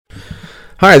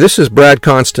Hi, this is Brad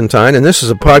Constantine, and this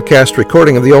is a podcast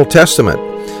recording of the Old Testament.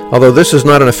 Although this is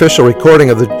not an official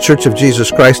recording of the Church of Jesus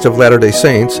Christ of Latter-day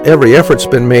Saints, every effort's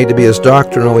been made to be as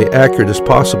doctrinally accurate as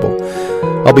possible.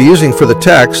 I'll be using for the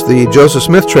text the Joseph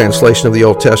Smith translation of the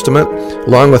Old Testament,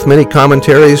 along with many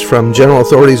commentaries from general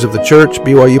authorities of the Church,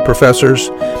 BYU professors,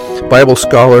 Bible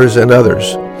scholars, and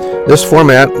others. This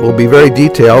format will be very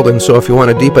detailed, and so if you want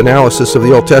a deep analysis of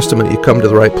the Old Testament, you come to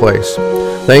the right place.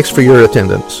 Thanks for your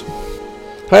attendance.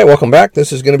 Hi, welcome back.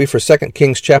 This is going to be for 2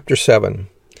 Kings chapter 7.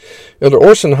 Elder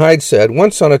Orson Hyde said,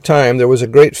 "Once on a time there was a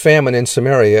great famine in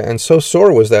Samaria, and so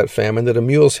sore was that famine that a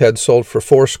mule's head sold for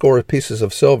 80 pieces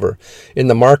of silver in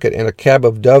the market, and a cab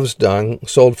of dove's dung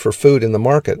sold for food in the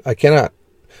market. I cannot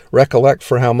recollect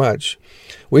for how much.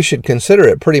 We should consider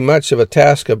it pretty much of a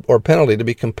task or penalty to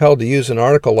be compelled to use an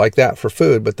article like that for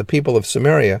food, but the people of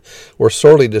Samaria were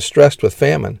sorely distressed with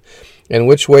famine, and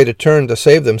which way to turn to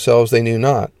save themselves they knew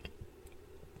not.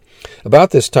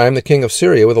 About this time the king of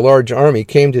Syria with a large army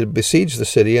came to besiege the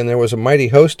city, and there was a mighty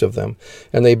host of them,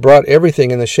 and they brought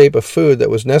everything in the shape of food that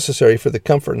was necessary for the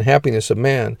comfort and happiness of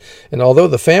man. And although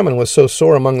the famine was so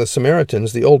sore among the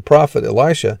Samaritans, the old prophet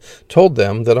Elisha told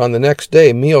them that on the next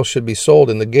day meal should be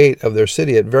sold in the gate of their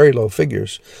city at very low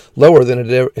figures, lower than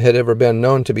it had ever been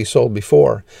known to be sold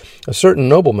before. A certain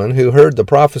nobleman who heard the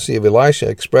prophecy of Elisha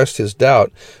expressed his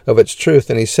doubt of its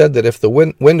truth, and he said that if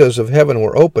the windows of heaven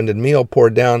were opened and meal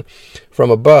poured down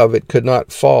from above, it could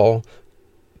not fall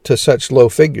to such low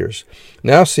figures.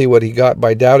 Now see what he got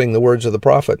by doubting the words of the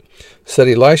prophet. Said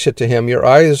Elisha to him, "Your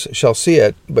eyes shall see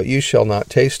it, but you shall not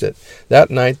taste it." That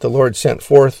night the Lord sent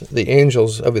forth the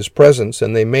angels of his presence,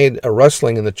 and they made a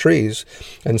rustling in the trees,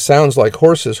 and sounds like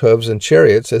horses' hoofs and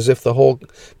chariots, as if the whole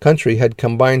country had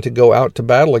combined to go out to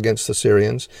battle against the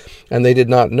Syrians, and they did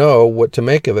not know what to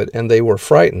make of it, and they were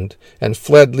frightened, and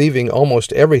fled, leaving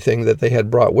almost everything that they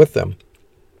had brought with them.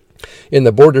 In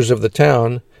the borders of the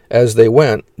town, as they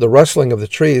went, the rustling of the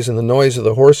trees and the noise of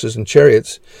the horses and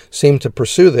chariots seemed to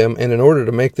pursue them, and in order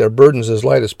to make their burdens as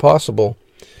light as possible,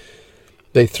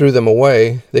 they threw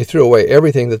away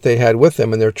everything that they had with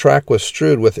them, and their track was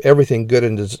strewed with everything good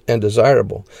and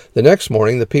desirable. The next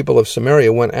morning the people of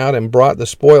Samaria went out and brought the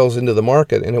spoils into the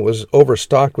market, and it was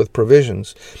overstocked with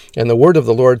provisions. And the word of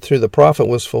the Lord through the prophet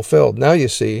was fulfilled. Now you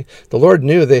see, the Lord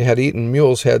knew they had eaten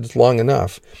mules' heads long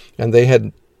enough, and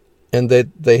that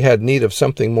they had need of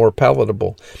something more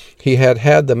palatable. He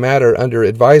had the matter under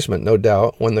advisement, no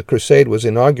doubt, when the crusade was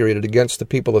inaugurated against the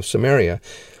people of Samaria,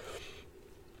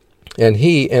 and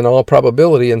he, in all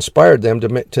probability, inspired them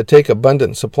to take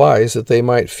abundant supplies, that they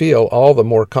might feel all the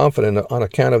more confident on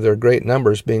account of their great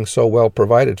numbers being so well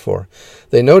provided for.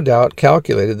 They no doubt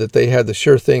calculated that they had the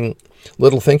sure thing,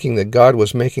 little thinking that God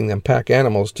was making them pack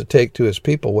animals to take to his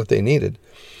people what they needed.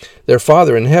 Their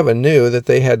Father in heaven knew that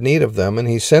they had need of them, and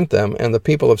he sent them, and the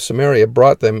people of Samaria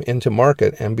brought them into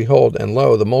market, and behold, and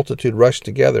lo, the multitude rushed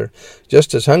together,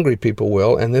 just as hungry people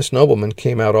will, and this nobleman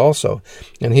came out also,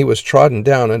 and he was trodden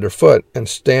down under foot and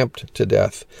stamped to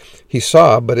death. He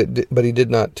saw, but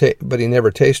he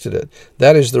never tasted it.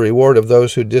 That is the reward of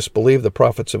those who disbelieve the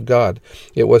prophets of God.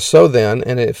 It was so then,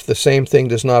 and if the same thing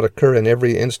does not occur in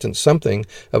every instance, something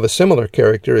of a similar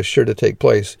character is sure to take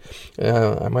place.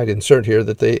 I might insert here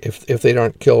that if they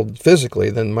aren't killed physically,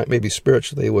 then maybe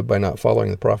spiritually they would by not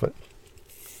following the prophet.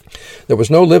 There was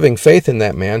no living faith in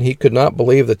that man. He could not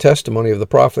believe the testimony of the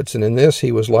prophets, and in this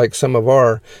he was like some of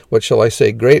our, what shall I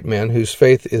say, great men, whose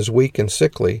faith is weak and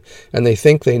sickly, and they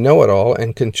think they know it all,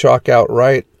 and can chalk out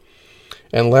right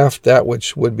and left that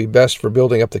which would be best for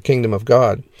building up the kingdom of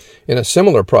God. In a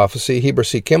similar prophecy, Heber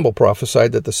C. Kimball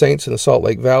prophesied that the saints in the Salt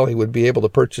Lake Valley would be able to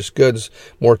purchase goods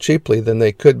more cheaply than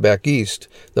they could back east.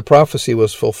 The prophecy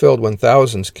was fulfilled when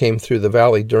thousands came through the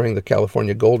valley during the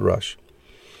California gold rush.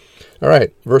 All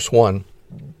right, verse 1.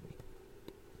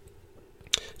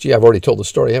 Gee, I've already told the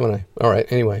story, haven't I? All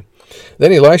right, anyway.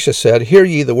 Then Elisha said, "Hear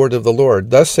ye the word of the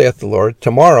Lord. Thus saith the Lord,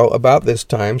 Tomorrow about this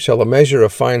time shall a measure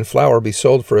of fine flour be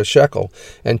sold for a shekel,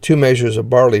 and 2 measures of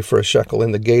barley for a shekel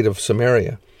in the gate of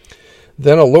Samaria."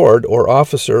 Then a lord, or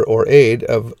officer, or aide,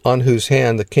 on whose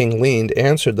hand the king leaned,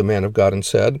 answered the man of God and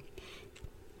said,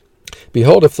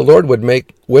 "Behold, if the Lord would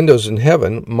make windows in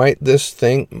heaven, might this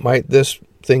thing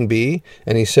be?"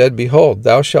 And he said, "Behold,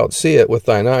 thou shalt see it with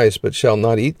thine eyes, but shalt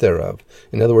not eat thereof."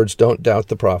 In other words, don't doubt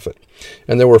the prophet.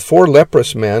 And there were 4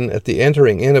 leprous men at the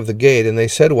entering in of the gate, and they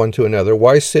said one to another,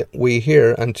 "Why sit we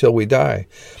here until we die?"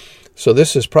 So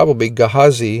this is probably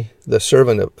Gehazi, the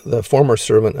former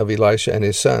servant of Elisha and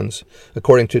his sons,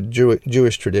 according to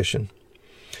Jewish tradition.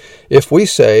 If we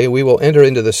say, we will enter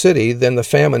into the city, then the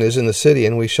famine is in the city,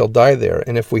 and we shall die there.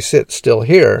 And if we sit still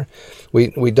here,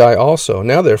 we die also.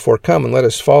 Now therefore come, and let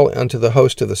us fall unto the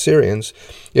host of the Syrians.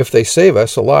 If they save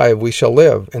us alive, we shall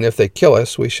live, and if they kill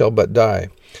us, we shall but die.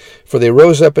 For they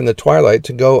rose up in the twilight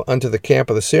to go unto the camp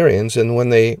of the Syrians, and when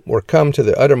they were come to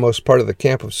the uttermost part of the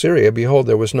camp of Syria, behold,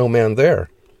 there was no man there.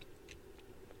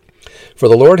 For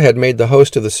the Lord had made the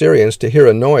host of the Syrians to hear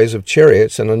a noise of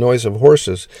chariots and a noise of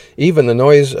horses, even the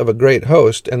noise of a great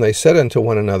host. And they said unto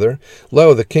one another,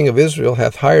 Lo, the king of Israel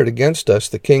hath hired against us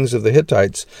the kings of the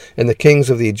Hittites and the kings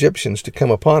of the Egyptians to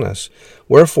come upon us.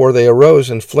 Wherefore they arose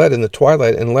and fled in the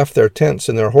twilight, and left their tents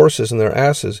and their horses and their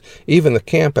asses, even the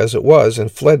camp as it was,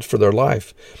 and fled for their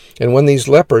life. And when these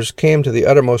lepers came to the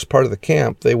uttermost part of the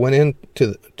camp, they went in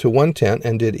to one tent,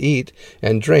 and did eat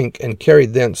and drink, and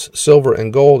carried thence silver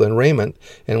and gold and raiment,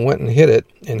 and went and hid it,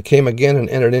 and came again and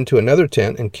entered into another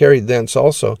tent, and carried thence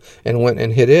also, and went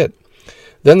and hid it.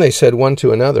 Then they said one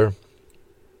to another,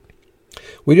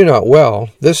 We do not well.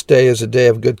 This day is a day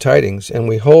of good tidings, and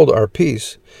we hold our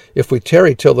peace. If we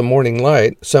tarry till the morning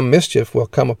light, some mischief will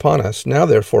come upon us. Now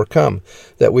therefore come,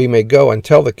 that we may go and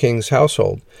tell the king's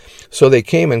household. So they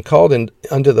came and called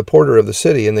unto the porter of the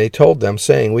city, and they told them,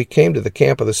 saying, We came to the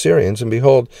camp of the Syrians, and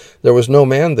behold, there was no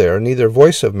man there, neither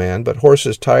voice of man, but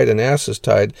horses tied and asses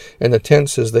tied, and the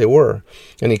tents as they were.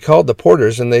 And he called the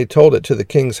porters, and they told it to the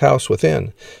king's house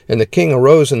within. And the king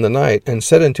arose in the night, and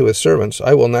said unto his servants,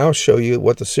 I will now show you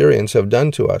what the Syrians have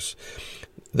done to us.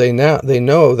 They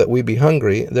know that we be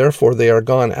hungry, therefore they are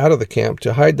gone out of the camp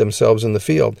to hide themselves in the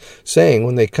field, saying,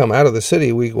 When they come out of the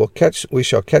city, we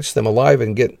shall catch them alive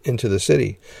and get into the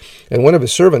city. And one of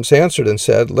his servants answered and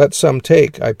said, Let some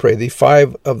take, I pray thee,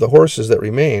 5 of the horses that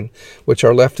remain, which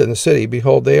are left in the city.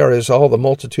 Behold, they are as all the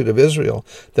multitude of Israel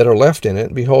that are left in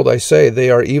it. Behold, I say, they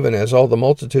are even as all the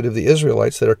multitude of the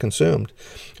Israelites that are consumed.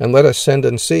 And let us send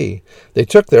and see. They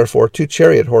took therefore 2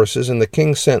 chariot horses, and the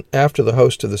king sent after the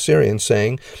host of the Syrians,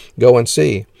 saying, Go and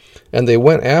see. And they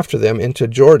went after them unto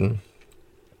Jordan,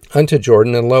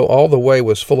 and lo, all the way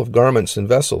was full of garments and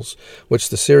vessels, which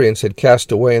the Syrians had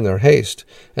cast away in their haste.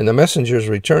 And the messengers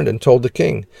returned and told the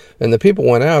king. And the people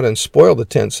went out and spoiled the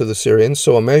tents of the Syrians.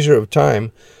 So a measure of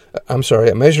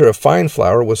fine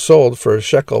flour was sold for a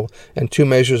shekel, and 2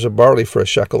 measures of barley for a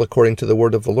shekel, according to the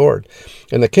word of the Lord.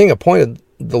 And the king appointed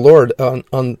the Lord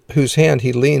on whose hand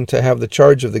he leaned to have the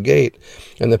charge of the gate.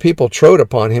 And the people trode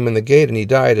upon him in the gate, and he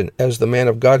died, and as the man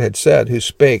of God had said, who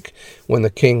spake when the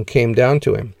king came down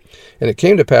to him. And it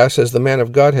came to pass, as the man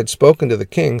of God had spoken to the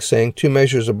king, saying, 2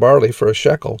 measures of barley for a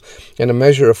shekel, and a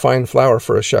measure of fine flour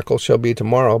for a shekel, shall be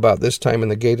tomorrow about this time in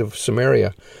the gate of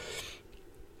Samaria.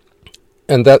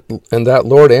 And that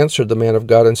Lord answered the man of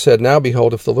God, and said, Now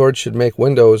behold, if the Lord should make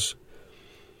windows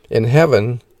in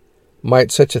heaven,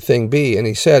 might such a thing be? And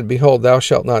he said, Behold, thou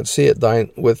shalt not see it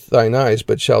with thine eyes,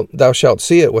 thou shalt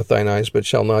see it with thine eyes, but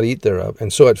shalt not eat thereof.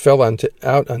 And so it fell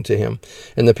out unto him,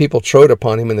 and the people trode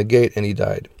upon him in the gate, and he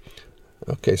died.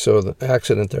 Okay, so the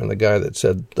accident there, and the guy that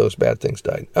said those bad things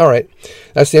died. All right,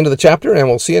 that's the end of the chapter, and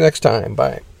we'll see you next time.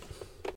 Bye.